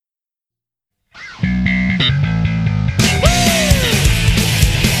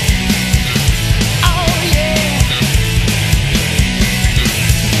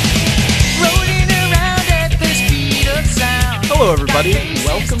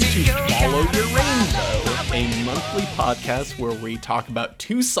to Follow Your Rainbow, a monthly podcast where we talk about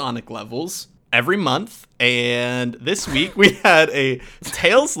 2 Sonic levels every month. And this week we had a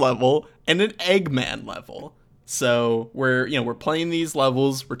Tails level and an Eggman level. So we're playing these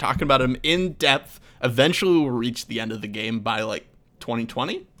levels, we're talking about them in depth. Eventually we'll reach the end of the game by like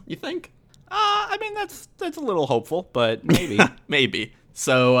 2020, you think? I mean, that's a little hopeful, but maybe. Maybe.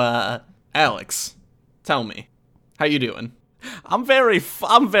 So, Alex, tell me, how you doing? I'm very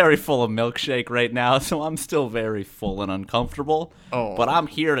full of milkshake right now, so I'm still very full and uncomfortable. Oh. But I'm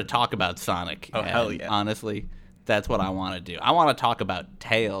here to talk about Sonic. Oh, hell yeah. Honestly, that's what I want to do. I want to talk about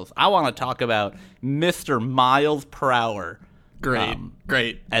Tails. I want to talk about Mr. Miles Prower. Great.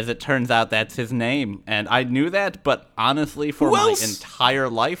 As it turns out, that's his name. And I knew that, but honestly, for my entire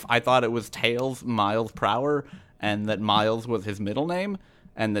life, I thought it was Tails Miles Prower, and that Miles was his middle name,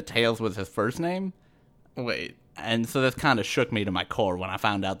 and that Tails was his first name. Wait. And so this kind of shook me to my core when I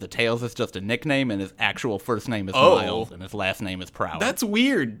found out that Tails is just a nickname, and his actual first name is Miles, and his last name is Prower. That's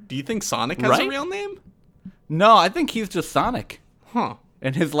weird. Do you think Sonic has a real name? No, I think he's just Sonic. Huh.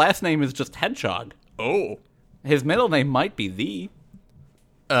 And his last name is just Hedgehog. Oh. His middle name might be The.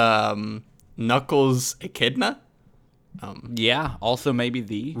 Knuckles Echidna? Yeah, also maybe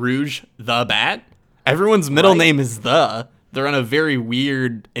The. Rouge the Bat? Everyone's middle name is The. They're on a very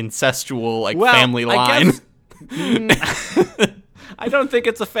weird incestual family line. I don't think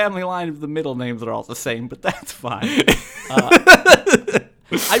it's a family line if the middle names are all the same, but that's fine.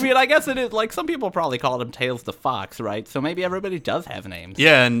 I mean, I guess it is, like, some people probably called him Tails the Fox, right? So maybe everybody does have names.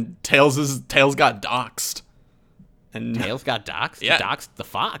 Yeah, and Tails got doxxed. And Tails got doxxed? Yeah. Doxxed the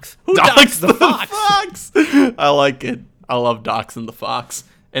Fox? Who doxxed the Fox? I like it. I love doxing the Fox.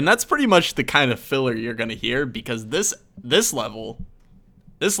 And that's pretty much the kind of filler you're going to hear, because this level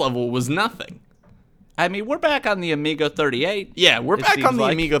was nothing. I mean, we're back on the Amiga 38. Yeah, we're back on the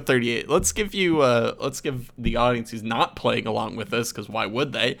Amiga 38. Let's give the audience who's not playing along with us, because why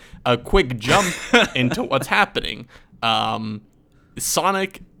would they, a quick jump into what's happening.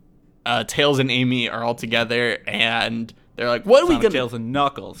 Sonic, Tails, and Amy are all together, and they're like, "What are we gonna?" Tails and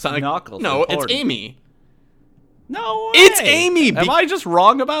Knuckles. Knuckles. No, important. it's Amy. No way. It's Amy. Am I just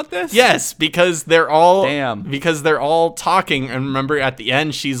wrong about this? Yes, because they're all talking, and remember at the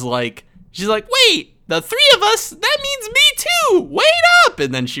end she's like, "Wait, the 3 of us? That means me too. Wait up!"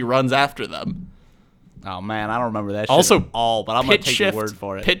 And then she runs after them. Oh man, I don't remember that shit also, at all, but I'm gonna take your word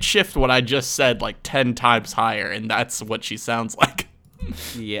for it. Pitch shift what I just said like 10 times higher, and that's what she sounds like.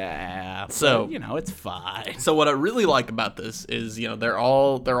 Yeah. So it's fine. So what I really like about this is they're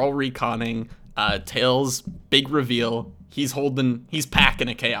all reconning. Tails, big reveal. He's packing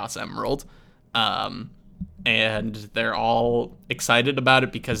a Chaos Emerald, and they're all excited about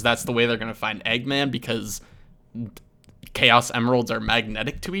it because that's the way they're gonna find Eggman, because Chaos Emeralds are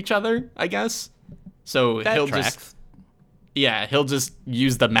magnetic to each other, I guess. So that he'll tracks. he'll just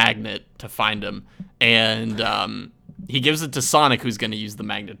use the magnet to find him, and he gives it to Sonic, who's gonna use the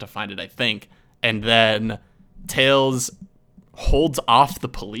magnet to find it, I think. And then Tails holds off the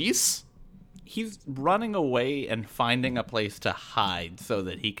police. He's running away and finding a place to hide so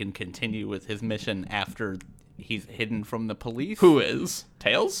that he can continue with his mission after he's hidden from the police. Who is?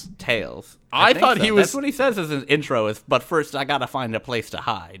 Tails? Tails. I thought so. he was... That's what he says as his intro is, but first I gotta find a place to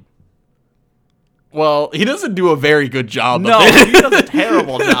hide. Well, he doesn't do a very good job of it. He does a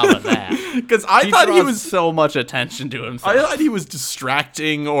terrible job of that. Because I thought he was... so much attention to himself. I thought he was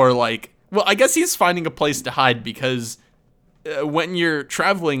distracting or well, I guess he's finding a place to hide because... when you're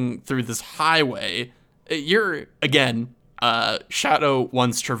traveling through this highway, you're, again, Shadow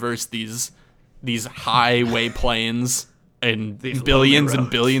once traversed these highway planes and these billions and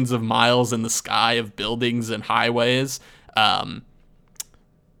billions of miles in the sky of buildings and highways.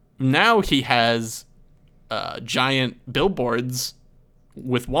 Now he has giant billboards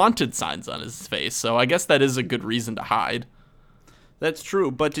with wanted signs on his face, so I guess that is a good reason to hide. That's true,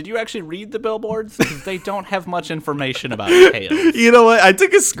 but did you actually read the billboards? Because they don't have much information about Tails. You know what? I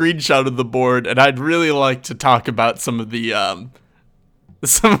took a screenshot of the board, and I'd really like to talk about some of the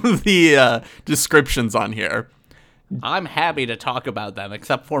descriptions on here. I'm happy to talk about them,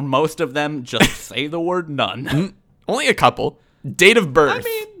 except for most of them just say the word none. Only a couple. Date of birth.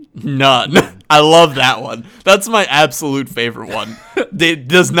 None. I love that one. That's my absolute favorite one. It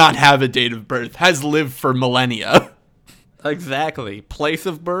does not have a date of birth. Has lived for millennia. Exactly. Place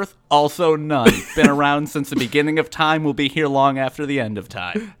of birth, also none. Been around since the beginning of time, will be here long after the end of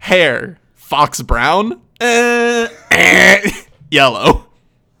time. Hair, fox brown, yellow.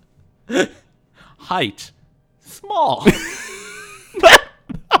 Height, small.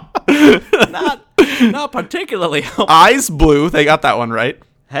 Not particularly helpful. Eyes blue, they got that one right.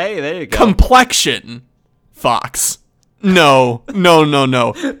 Hey, there you go. Complexion, fox. No.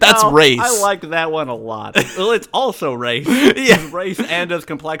 That's race. I like that one a lot. Well, it's also race. Yeah. His race and his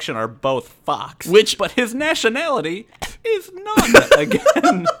complexion are both fox. Which- but his nationality is none.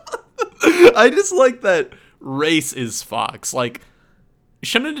 Again, I just like that race is fox. Like,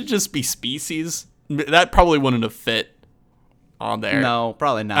 shouldn't it just be species? That probably wouldn't have fit on there. no,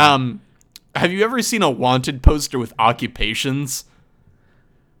 probably not. Have you ever seen a wanted poster with occupations?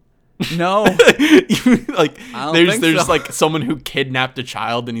 No. Like, don't there's think so. like someone who kidnapped a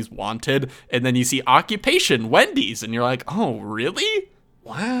child and he's wanted, and then you see occupation Wendy's, and you're like, oh, really?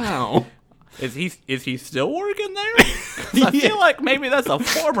 Wow. Is he still working there? 'Cause I feel like maybe that's a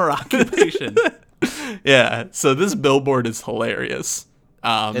former occupation. Yeah. So this billboard is hilarious.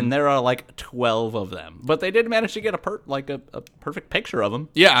 And there are like 12 of them, but they did manage to get a perfect picture of them.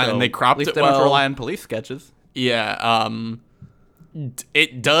 Yeah, and they cropped at least it they don't have to well. rely on police sketches. Yeah.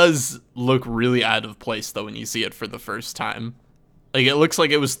 It does look really out of place though when you see it for the first time. Like, it looks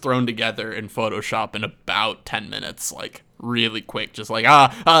like it was thrown together in Photoshop in about 10 minutes, like really quick. Just like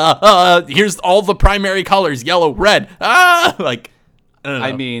here's all the primary colors: yellow, red. Like, I don't know.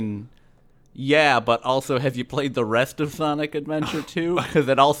 I mean, yeah, but also, have you played the rest of Sonic Adventure 2? Because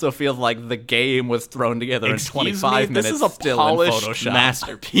it also feels like the game was thrown together in 25 minutes. This is a still polished in Photoshop.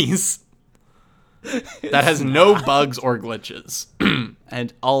 masterpiece that has no bugs or glitches.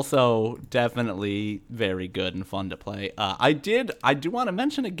 And also definitely very good and fun to play. I do want to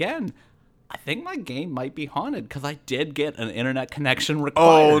mention again, I think my game might be haunted because I did get an internet connection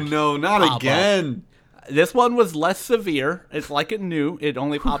required. Oh no, not pop-up. again. This one was less severe. It's like it knew. It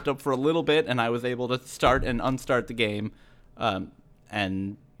only popped up for a little bit, and I was able to start and unstart the game,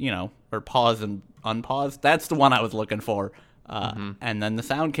 and or pause and unpause. That's the one I was looking for. And then the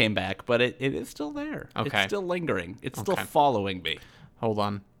sound came back, but it is still there. Okay. It's still lingering. It's still Okay. following me. Hold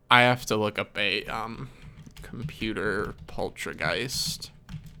on. I have to look up a computer poltergeist.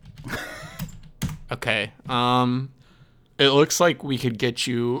 Okay. It looks like we could get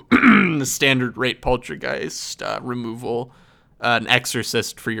you the standard rate poltergeist removal, an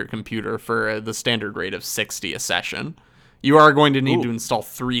exorcist for your computer for the standard rate of 60 a session. You are going to need to install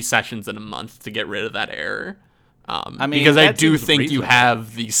 3 sessions in a month to get rid of that error. Because I that do seems think you reasonable.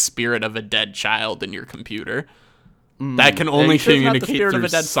 have the spirit of a dead child in your computer. That can only you sure it's not the communicate spirit of through a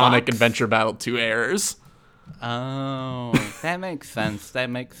dead Sonic fox? Adventure Battle 2 errors. Oh, that makes sense.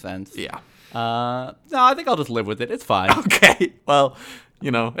 That makes sense. Yeah. No, I think I'll just live with it. It's fine. Okay. Well,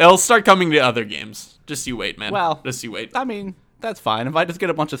 it'll start coming to other games. Just you wait, man. Well, just you wait. I mean, that's fine. If I just get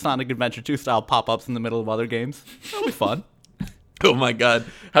a bunch of Sonic Adventure 2 style pop-ups in the middle of other games, it'll be fun. Oh my god.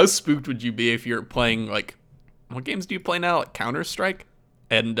 How spooked would you be if you're playing, like, what games do you play now? Like Counter-Strike?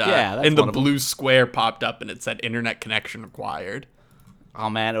 And, Yeah, that's and the one of them. blue square popped up and it said internet connection required. Oh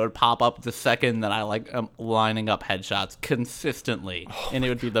man, it would pop up the second that I am lining up headshots consistently, and it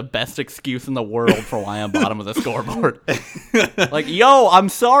would be the best excuse in the world for why I'm bottom of the scoreboard. Like, yo, I'm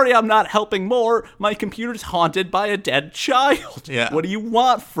sorry I'm not helping more. My computer's haunted by a dead child. Yeah. What do you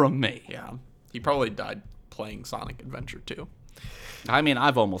want from me? Yeah. He probably died playing Sonic Adventure 2. I mean,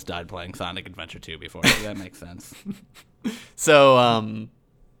 I've almost died playing Sonic Adventure 2 before, so that makes sense. So,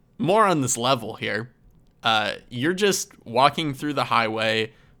 more on this level here. You're just walking through the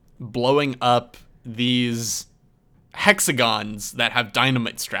highway, blowing up these hexagons that have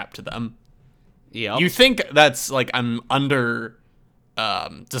dynamite strapped to them. Yep. You think that's like I'm under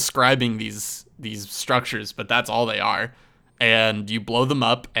describing these structures, but that's all they are. And you blow them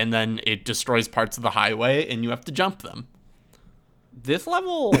up, and then it destroys parts of the highway, and you have to jump them. This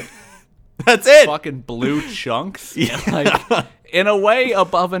level That's it. fucking blew chunks. Like, in a way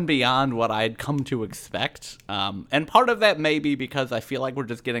above and beyond what I'd come to expect. And part of that may be because I feel like we're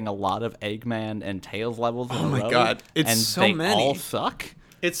just getting a lot of Eggman and Tails levels in a row. my God. It's and so they many. all suck.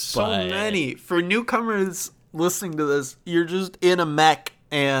 It's so But- many. For newcomers listening to this, you're just in a mech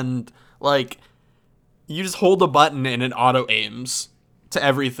and, like, you just hold a button and it auto aims to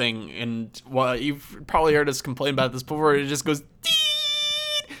everything. And, well, you've probably heard us complain about this before. It just goes,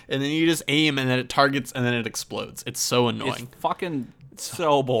 "Deed!" and then you just aim and then it targets and then it explodes. It's so annoying. It's fucking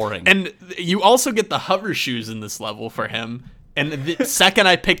so boring. And you also get the hover shoes in this level for him. And the second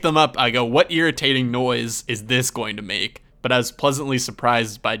I pick them up, I go, what irritating noise is this going to make? But I was pleasantly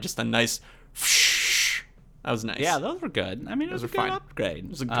surprised by just a nice whoosh. That was nice. yeah, those were good. I mean, it was a are good fine. upgrade. It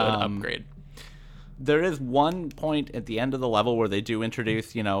was a good upgrade. There is one point at the end of the level where they do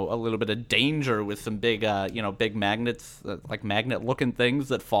introduce, a little bit of danger with some big, big magnets, like magnet-looking things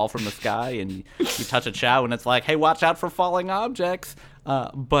that fall from the sky, and you touch a Chow, and it's like, hey, watch out for falling objects.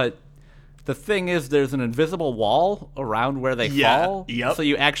 But The thing is, there's an invisible wall around where they fall, so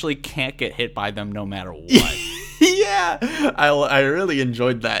you actually can't get hit by them no matter what. Yeah, I really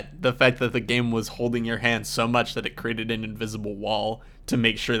enjoyed that. The fact that the game was holding your hand so much that it created an invisible wall to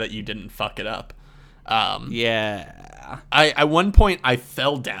make sure that you didn't fuck it up. Yeah. At one point, I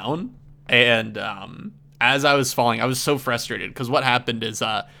fell down, and as I was falling, I was so frustrated because what happened is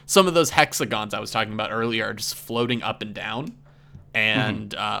some of those hexagons I was talking about earlier are just floating up and down,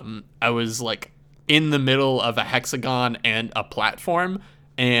 and I was like in the middle of a hexagon and a platform,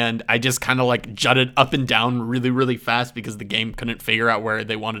 and I just kind of like jutted up and down really, really fast because the game couldn't figure out where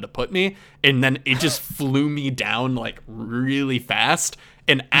they wanted to put me. And then it just flew me down like really fast.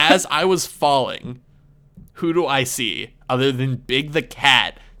 And as I was falling, who do I see other than Big the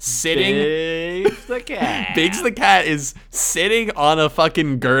Cat sitting? Biggs the Cat. Biggs the Cat is sitting on a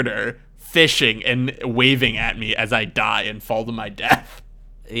fucking girder, fishing and waving at me as I die and fall to my death.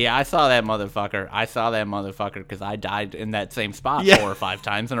 Yeah, I saw that motherfucker because I died in that same spot 4 or 5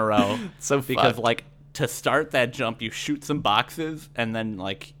 times in a row. So because like to start that jump, you shoot some boxes, and then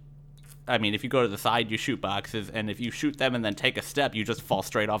like, I mean, if you go to the side, you shoot boxes, and if you shoot them and then take a step, you just fall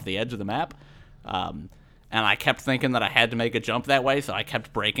straight off the edge of the map. And I kept thinking that I had to make a jump that way, so I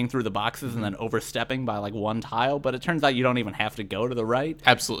kept breaking through the boxes and then overstepping by like one tile, but it turns out you don't even have to go to the right.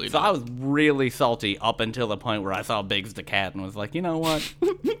 Absolutely So not. I was really salty up until the point where I saw Biggs the Cat and was like, you know what?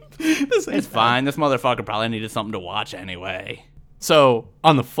 It's fine. This motherfucker probably needed something to watch anyway. So,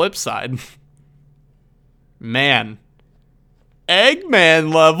 on the flip side, man,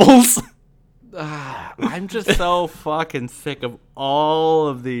 Eggman levels. I'm just so fucking sick of all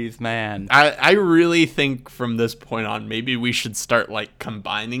of these, man. I really think from this point on, maybe we should start like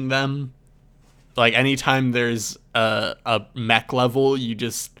combining them. Like anytime there's a mech level, you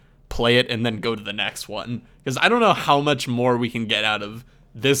just play it and then go to the next one. Because I don't know how much more we can get out of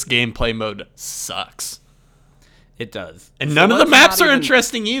this gameplay mode. Sucks. It does. And none of the maps are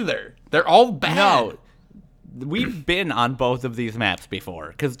interesting either. They're all bad. No. We've been on both of these maps before,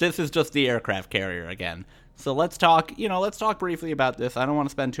 because this is just the aircraft carrier again. So let's talk briefly about this. I don't want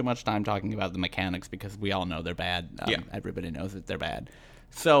to spend too much time talking about the mechanics, because we all know they're bad. Everybody knows that they're bad.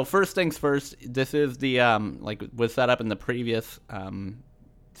 So first things first, this is the, was set up in the previous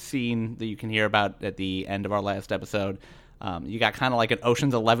scene that you can hear about at the end of our last episode. You got kind of like an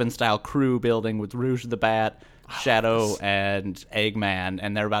Ocean's 11 style crew building with Rouge the Bat, Shadow, and Eggman,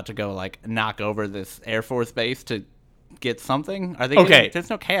 and they're about to go like knock over this Air Force base to get something. Are they? Okay. There's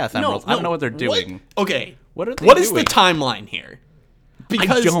no Chaos Emeralds. I don't know what they're doing. Okay. What are they What doing? is the timeline here?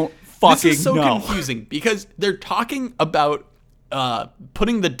 Because I don't fucking this is so know. confusing because they're talking about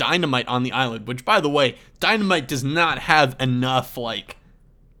putting the dynamite on the island, which, by the way, dynamite does not have enough like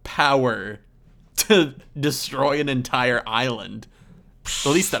power to destroy an entire island.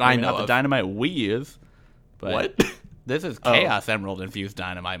 At least that I know Not the of. dynamite we use. But What? This is Chaos Emerald infused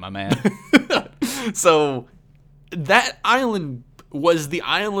dynamite, my man. So that island was the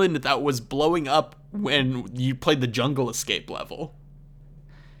island that was blowing up when you played the Jungle Escape level.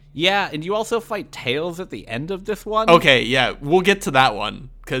 Yeah, and you also fight Tails at the end of this one. Okay, yeah, we'll get to that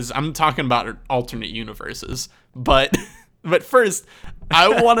one because I'm talking about alternate universes. But first,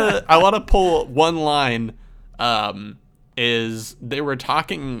 I wanna pull one line. Is they were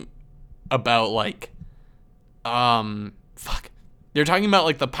talking about like, they're talking about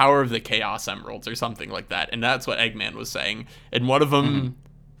like the power of the Chaos Emeralds or something like that, and that's what Eggman was saying. And one of them,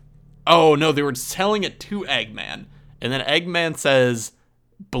 oh no, they were telling it to Eggman, and then Eggman says,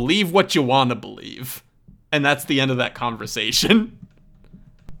 "Believe what you want to believe," and that's the end of that conversation.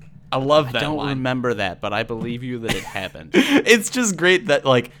 I love that I don't line. remember that, but I believe you that it happened. It's just great that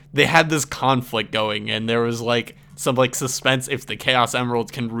like they had this conflict going, and there was like some like suspense if the Chaos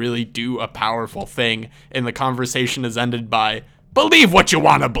Emeralds can really do a powerful thing, and the conversation is ended by "Believe what you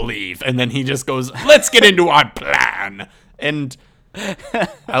want to believe," and then he just goes, "Let's get into our plan." And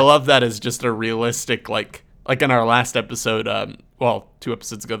I love that as just a realistic like in our last episode, 2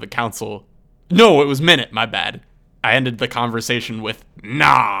 episodes ago, the council. No, it was Minute. My bad. I ended the conversation with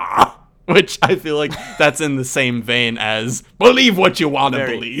 "Nah," which I feel like that's in the same vein as "Believe what you want to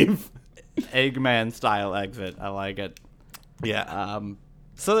believe." Eggman style exit. I like it. Yeah.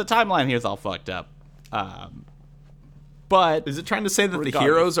 So the timeline here is all fucked up. But Is it trying to say that the regardless.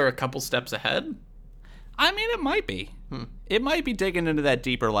 heroes are a couple steps ahead? I mean, it might be. It might be digging into that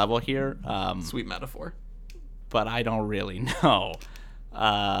deeper level here. Sweet metaphor. But I don't really know.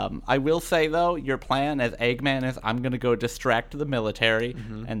 I will say, though, your plan as Eggman is, I'm going to go distract the military,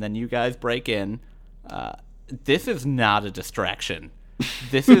 and then you guys break in. This is not a distraction.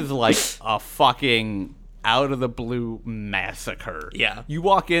 This is like a fucking out of the blue massacre. Yeah. You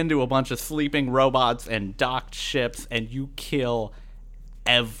walk into a bunch of sleeping robots and docked ships, and you kill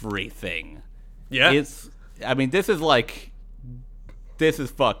everything. Yeah. This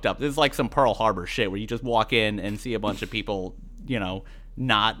is fucked up. This is like some Pearl Harbor shit where you just walk in and see a bunch of people,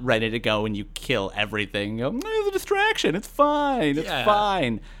 not ready to go, and you kill everything. You go, it's a distraction. It's fine. It's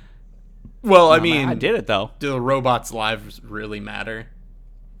fine. Well, I did it, though. Do the robots' lives really matter?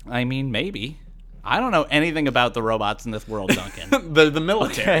 I mean, maybe. I don't know anything about the robots in this world, Duncan. the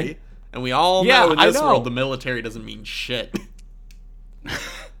military. Okay. And we all know in this world the military doesn't mean shit.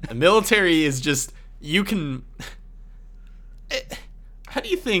 The military is just, you can... How do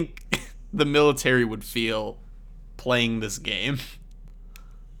you think the military would feel playing this game?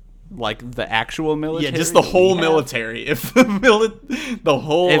 Like the actual military? Yeah, just the whole military. If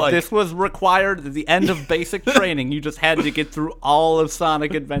this was required at the end of basic training, you just had to get through all of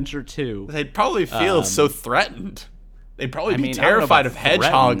Sonic Adventure 2. They'd probably feel so threatened. They'd probably be terrified of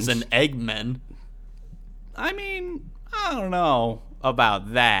hedgehogs and Eggmen. I mean, I don't know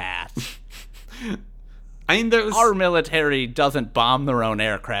about that. Our military doesn't bomb their own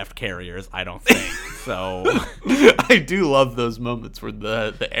aircraft carriers, I don't think. So I do love those moments where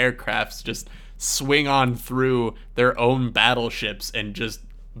the aircrafts just swing on through their own battleships and just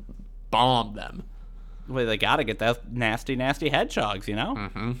bomb them. Well, they gotta get those nasty, nasty hedgehogs,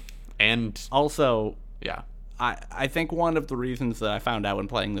 Mm-hmm. And also, yeah, I think one of the reasons that I found out when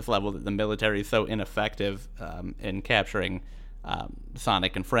playing this level that the military is so ineffective in capturing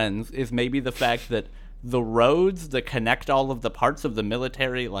Sonic and friends is maybe the fact that the roads that connect all of the parts of the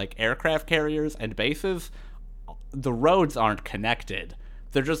military, like aircraft carriers and bases, the roads aren't connected.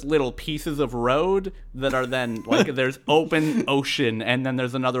 They're just little pieces of road that are then, like, there's open ocean, and then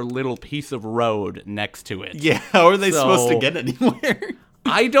there's another little piece of road next to it. Yeah, how are they supposed to get anywhere?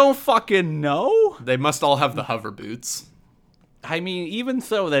 I don't fucking know. They must all have the hover boots. I mean, even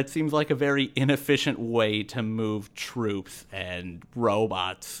so, that seems like a very inefficient way to move troops and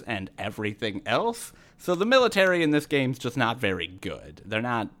robots and everything else. So the military in this game's just not very good. They're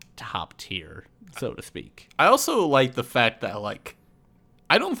not top tier, so to speak. I also like the fact that, like,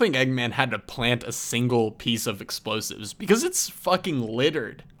 I don't think Eggman had to plant a single piece of explosives because it's fucking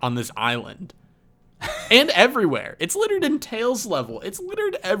littered on this island. And everywhere. It's littered in Tails level. It's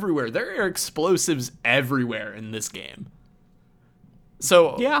littered everywhere. There are explosives everywhere in this game.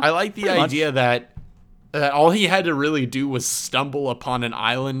 So yeah, I like the idea that all he had to really do was stumble upon an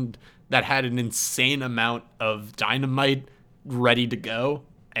island that had an insane amount of dynamite ready to go,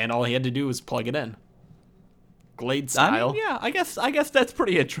 and all he had to do was plug it in. Glade style. I mean, yeah, I guess that's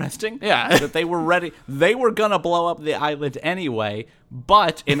pretty interesting. Yeah. That they were ready. They were gonna blow up the island anyway,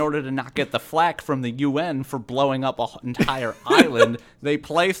 but in order to not get the flack from the UN for blowing up an entire island, they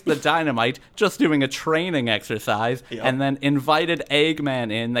placed the dynamite, just doing a training exercise, and then invited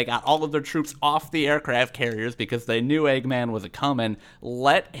Eggman in. They got all of their troops off the aircraft carriers because they knew Eggman was a-coming,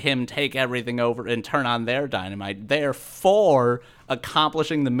 let him take everything over and turn on their dynamite, therefore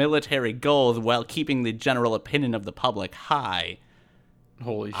accomplishing the military goals while keeping the general opinion of the public high.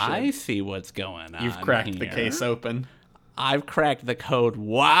 Holy shit. I see what's going on. You've cracked here. the case open. I've cracked the code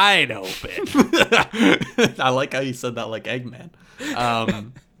wide open. I like how you said that like Eggman.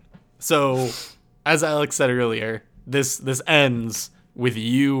 So, as Alex said earlier, this ends with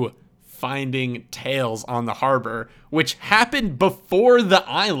you finding Tails on the harbor, which happened before the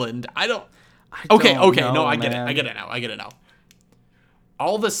island. Okay, no, I get it now.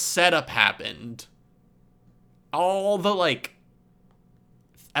 All the setup happened. All the, like,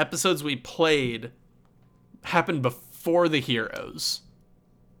 episodes we played happened before the heroes.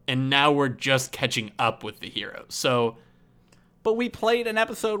 And now we're just catching up with the heroes. So, but we played an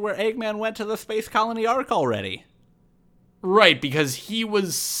episode where Eggman went to the Space Colony Ark already. Right, because he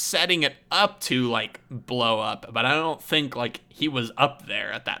was setting it up to, like, blow up. But I don't think, like, he was up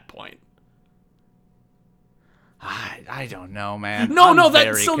there at that point. I don't know, man. No,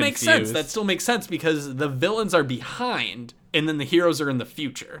 that still makes sense. That still makes sense because the villains are behind and then the heroes are in the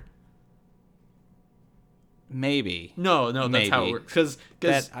future. Maybe. No, that's how it works.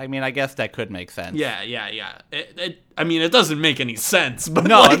 Because I mean, I guess that could make sense. Yeah. It doesn't make any sense. But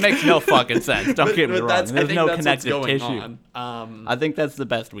no, like, it makes no fucking sense. Don't get me wrong. There's no connective tissue. I think that's the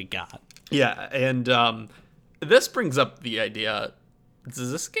best we got. Yeah, and this brings up the idea,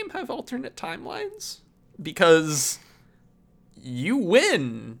 does this game have alternate timelines? Because you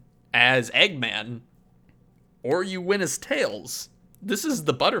win as Eggman, or you win as Tails. This is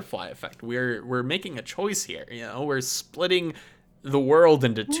the butterfly effect. We're making a choice here. We're splitting the world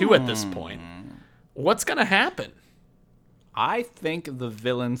into two at this point. What's gonna happen? I think the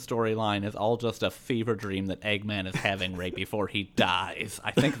villain storyline is all just a fever dream that Eggman is having right before he dies.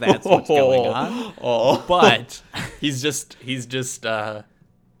 I think that's what's going on. But he's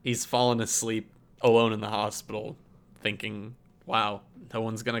fallen asleep alone in the hospital thinking, wow, no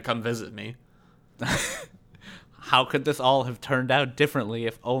one's going to come visit me. How could this all have turned out differently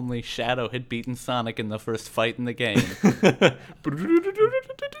if only Shadow had beaten Sonic in the first fight in the game?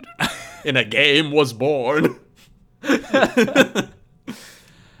 In a game was born. I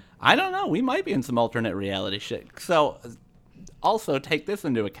don't know. We might be in some alternate reality shit. So, also take this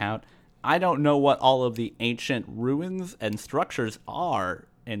into account. I don't know what all of the ancient ruins and structures are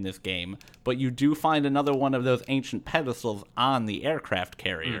in this game, but you do find another one of those ancient pedestals on the aircraft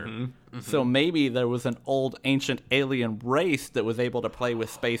carrier. So maybe there was an old ancient alien race that was able to play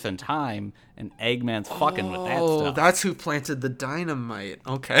with space and time, and Eggman's fucking with that stuff. Oh, that's who planted the dynamite.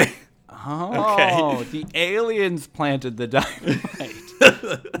 Okay. Oh, okay. The aliens planted the dynamite.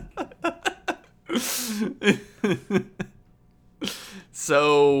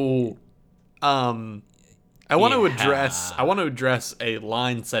 So, I want to address a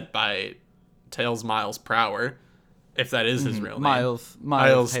line said by Tails Miles Prower, if that is his real name.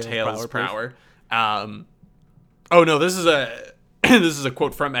 Miles Tails Prower. Oh no, this is a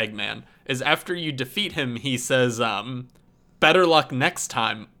quote from Eggman. Is after you defeat him, he says, "Better luck next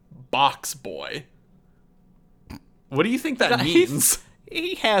time, Box Boy." What do you think that means?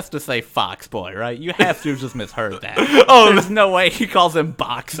 He has to say Fox Boy, right? You have to have just misheard that. Oh, there's no way he calls him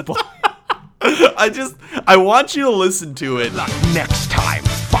Box Boy. I want you to listen to it. Next time,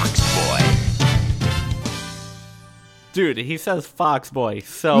 Fox Boy. Dude, he says Fox Boy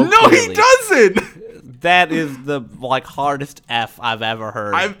so No, clearly. he doesn't. That is the hardest F I've ever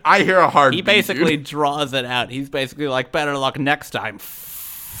heard. I hear a hard. He basically draws it out. He's basically like, better luck next time,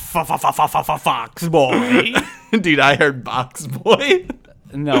 Fox Boy. Dude, I heard Box Boy.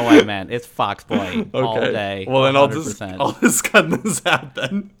 No way, man. It's Fox Boy all day. Well, then 100%. I'll just cut this out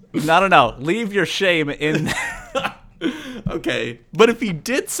then. No. Leave your shame in there. Okay, but if he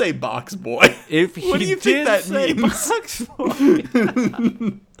did say Box Boy, what do you think that means? Box Boy,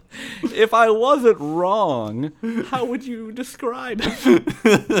 if I wasn't wrong, how would you describe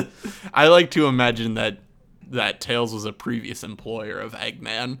it? I like to imagine that Tails was a previous employer of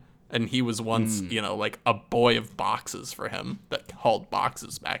Eggman, and he was once, like a boy of boxes for him that hauled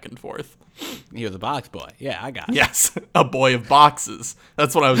boxes back and forth. He was a box boy. Yeah, I got it. Yes, a boy of boxes.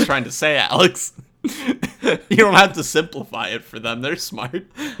 That's what I was trying to say, Alex. You don't have to simplify it for them. They're smart.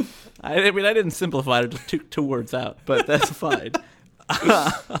 I mean, I didn't simplify it. I just took two words out, but that's fine.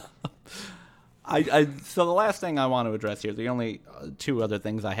 So the last thing I want to address here, the only two other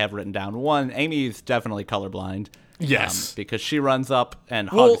things I have written down. One, Amy's definitely colorblind. Yes. Because she runs up and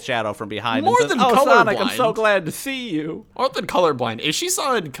hugs Shadow from behind and says, Sonic, I'm so glad to see you. More than colorblind. If she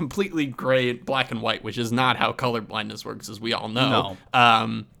saw it completely gray, black and white, which is not how colorblindness works, as we all know,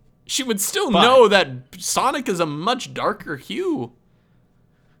 she would still know that Sonic is a much darker hue.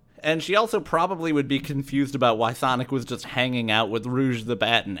 And she also probably would be confused about why Sonic was just hanging out with Rouge the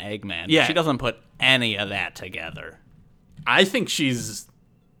Bat and Eggman. Yeah. She doesn't put any of that together. I think she's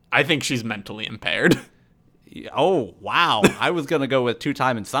mentally impaired. Oh, wow. I was going to go with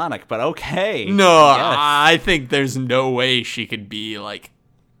Two-Time and Sonic, but okay. No, yes. I think there's no way she could be, like,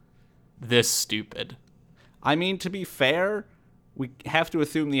 this stupid. I mean, to be fair, we have to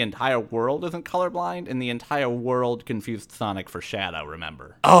assume the entire world isn't colorblind, and the entire world confused Sonic for Shadow,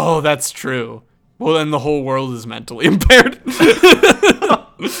 remember? Oh, that's true. Well, then the whole world is mentally impaired.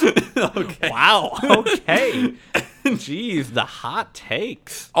 Okay. Wow, okay. Jeez, the hot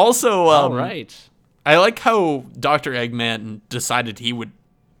takes. Also, all right. I like how Dr. Eggman decided he would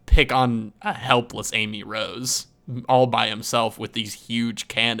pick on a helpless Amy Rose all by himself with these huge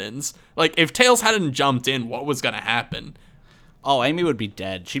cannons. Like, if Tails hadn't jumped in, what was going to happen? Oh, Amy would be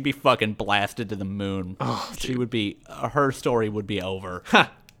dead. She'd be fucking blasted to the moon. Oh, she would be, her story would be over.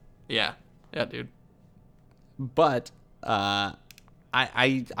 Yeah, dude. But, I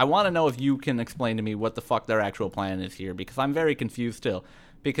want to know if you can explain to me what the fuck their actual plan is here, because I'm very confused still.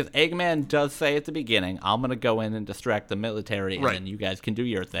 Because Eggman does say at the beginning, I'm going to go in and distract the military, and then you guys can do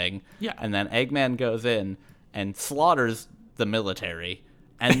your thing. Yeah. And then Eggman goes in and slaughters the military.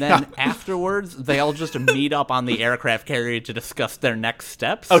 And then afterwards, they all just meet up on the aircraft carrier to discuss their next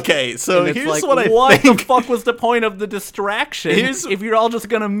steps. Okay, so here's like, what I think. What the fuck was the point of the distraction if you're all just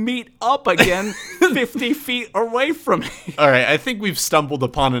going to meet up again 50 feet away from me? All right, I think we've stumbled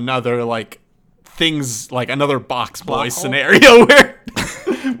upon another, like, things, like another Box Boy scenario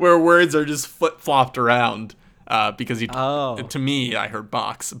where words are just flip-flopped around because to me, I heard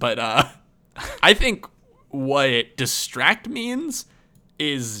box. But I think what distract means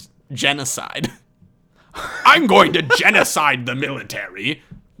is genocide. I'm going to genocide the military.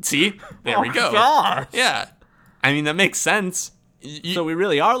 See? There we go. gosh. Yeah. I mean, that makes sense. So we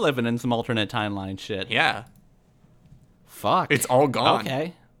really are living in some alternate timeline shit. Yeah. Fuck. It's all gone.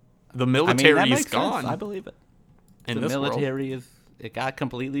 Okay. The I mean, military that is makes gone. sense. I believe it. in The this world. military it got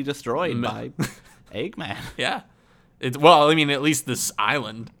completely destroyed by Eggman. Yeah. Well, I mean, at least this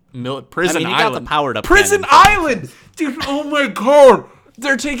island. Prison I mean, he got Island. the powered-up Prison cannon. Island! Dude, oh my god!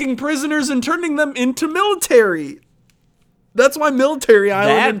 They're taking prisoners and turning them into military. That's why Military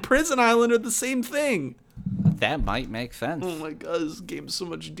Island and Prison Island are the same thing. That might make sense. Oh my god, this game's so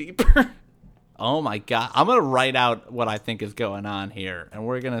much deeper. Oh my god. I'm going to write out what I think is going on here, and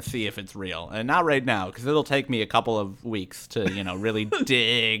we're going to see if it's real. And not right now, because it'll take me a couple of weeks to, really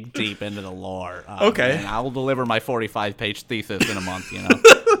dig deep into the lore. Okay. And I'll deliver my 45-page thesis in a month,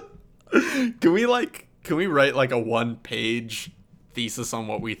 Can we write like a 1-page thesis on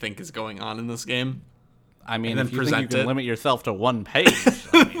what we think is going on in this game? I mean, And then if you think you present can it. limit yourself to 1 page,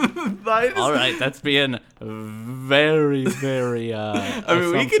 I mean, all right, that's being very, very. I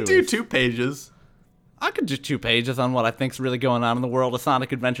mean, we could do assumptuous. 2 pages. I could do 2 pages on what I think's really going on in the world of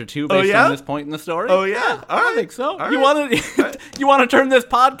Sonic Adventure 2 based yeah? on this point in the story. Oh, yeah? All I right. think so. All You right. want to you want to turn this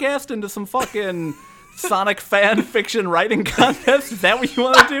podcast into some fucking Sonic fan fiction writing contest? Is that what you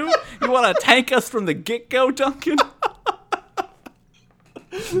want to do? You want to tank us from the get-go, Duncan?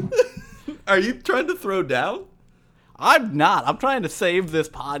 Are you trying to throw down? I'm not. I'm trying to save this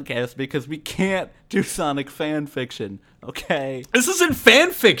podcast because we can't do Sonic fan fiction, okay? This isn't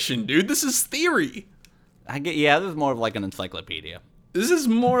fan fiction, dude. This is theory. Yeah, this is more of like an encyclopedia. This is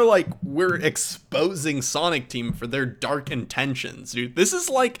more like we're exposing Sonic Team for their dark intentions, dude. This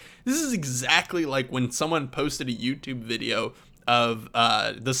is exactly like when someone posted a YouTube video of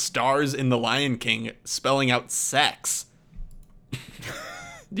the stars in The Lion King spelling out sex.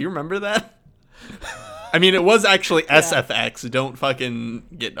 Do you remember that? I mean, it was actually SFX. Don't fucking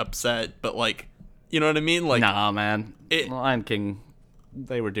get upset, but like, you know what I mean? Like, Nah, man. It- Lion King,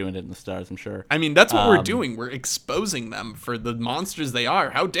 they were doing it in the stars, I'm sure. I mean, that's what we're doing. We're exposing them for the monsters they are.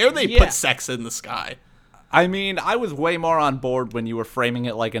 How dare they Yeah. put sex in the sky? I mean, I was way more on board when you were framing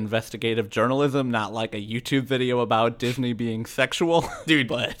it like investigative journalism, not like a YouTube video about Disney being sexual. Dude,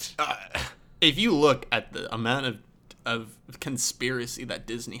 but if you look at the amount of conspiracy that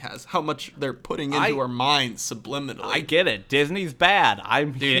Disney has, how much they're putting into our minds subliminally. I get it. Disney's bad.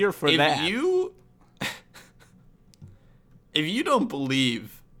 I'm Dude, here for that. If you don't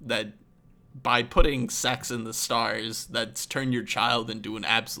believe that by putting sex in the stars, that's turned your child into an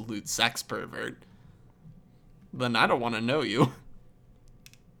absolute sex pervert, then I don't want to know you.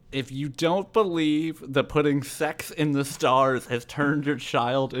 If you don't believe that putting sex in the stars has turned your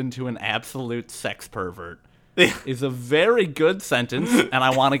child into an absolute sex pervert, is a very good sentence, and I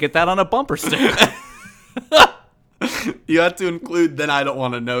want to get that on a bumper sticker. You have to include, then I don't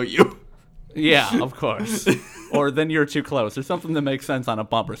want to know you. Yeah, of course. Or then you're too close, or something that makes sense on a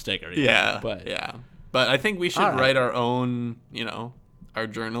bumper sticker. Yeah, But But I think we should All right. write our own, our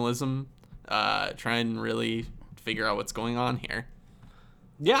journalism, try and really figure out what's going on here.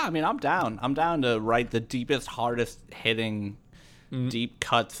 yeah, I mean, I'm down. I'm down to write the deepest, hardest hitting, deep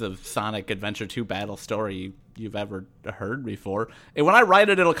cuts of Sonic Adventure 2 battle story you've ever heard before. And when I write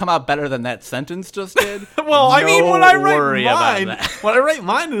it, it'll come out better than that sentence just did. Well, I mean, when I write worry about mine, that. when I write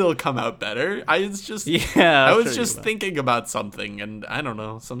mine, it'll come out better. I was just sure you thinking about something, and I don't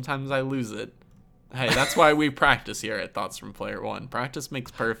know. Sometimes I lose it. Hey, that's why we practice here at Thoughts from Player One. Practice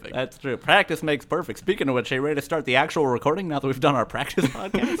makes perfect. That's true. Practice makes perfect. Speaking of which, are you ready to start the actual recording now that we've done our practice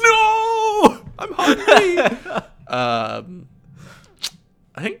podcast? No, I'm hungry. I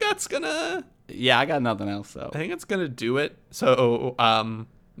think that's gonna. Yeah, I got nothing else, so. I think it's gonna do it. So,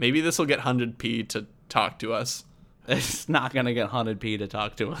 maybe this will get 100p to talk to us. It's not going to get 100p to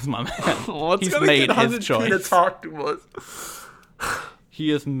talk to us, my man. Well, it's He's gonna made get his 100p choice. to talk to us. He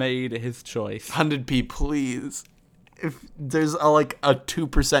has made his choice. 100p, please. If there's a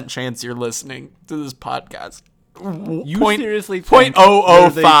 2% chance you're listening to this podcast. You seriously point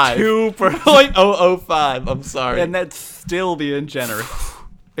think 005. you're the 2%? 0.005. I'm sorry. And that's still being generous.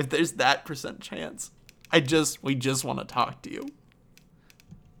 If there's that percent chance, we just want to talk to you.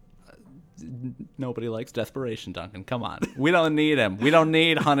 Nobody likes desperation, Duncan. Come on. We don't need him. We don't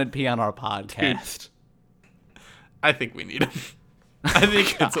need 100p on our podcast. I think we need him. I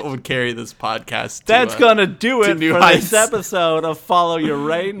think that's what would carry this podcast. That's going to do it new for heights. this episode of Follow Your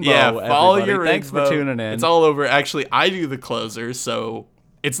Rainbow. Yeah, follow everybody. your Thanks rainbow. for tuning in. It's all over. Actually, I do the closer, so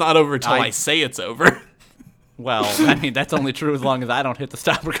it's not over till I say it's over. Well, I mean, that's only true as long as I don't hit the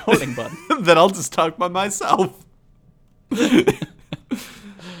stop recording button. Then I'll just talk by myself.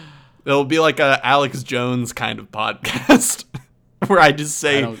 It'll be like a Alex Jones kind of podcast where I just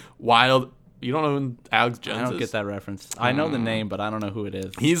say wild. You don't know who Alex Jones is? I don't get that reference. I know the name, but I don't know who it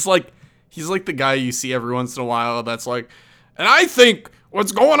is. He's like the guy you see every once in a while that's like, and I think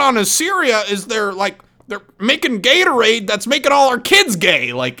what's going on in Syria is they're making Gatorade that's making all our kids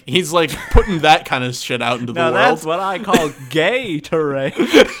gay. Like, he's like putting that kind of shit out into the world. That's what I call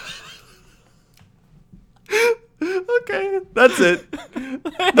Gatorade. Okay, that's it.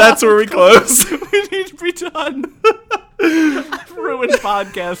 That's where we close. We need to be done. I've ruined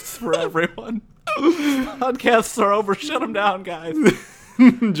podcasts for everyone. Podcasts are over. Shut them down, guys.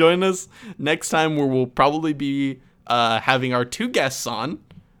 Join us next time where we'll probably be having our 2 guests on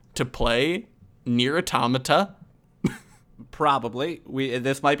to play Nier Automata. Probably.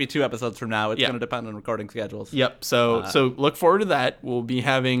 This might be 2 episodes from now. It's going to depend on recording schedules. Yep. So look forward to that. We'll be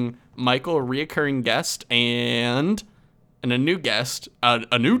having Michael, a reoccurring guest, and a new guest.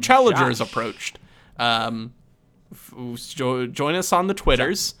 A new challenger is approached. Join us on the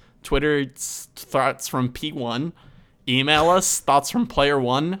Twitters. Twitter, it's Thoughts from P1. Email us,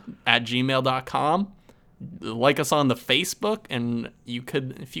 thoughtsfromplayerone@gmail.com. Like us on the Facebook, and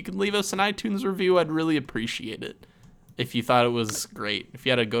if you could leave us an iTunes review, I'd really appreciate it. If you thought it was great, if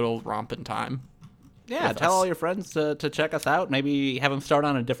you had a good old romping time. Yeah, tell all your friends to check us out. Maybe have them start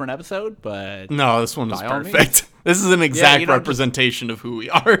on a different episode, but no, this one is perfect. This is an exact representation of who we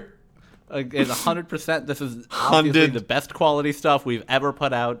are. It's 100%. This is obviously the best quality stuff we've ever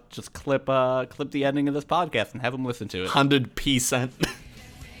put out. Just clip the ending of this podcast and have them listen to it. 100%.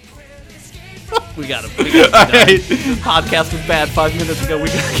 We got it. Right. This podcast was bad 5 minutes ago. We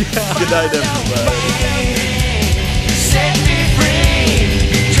got to get out. Good night, everybody. Set me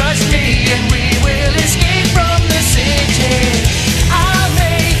free. Trust me, and we will escape from the city.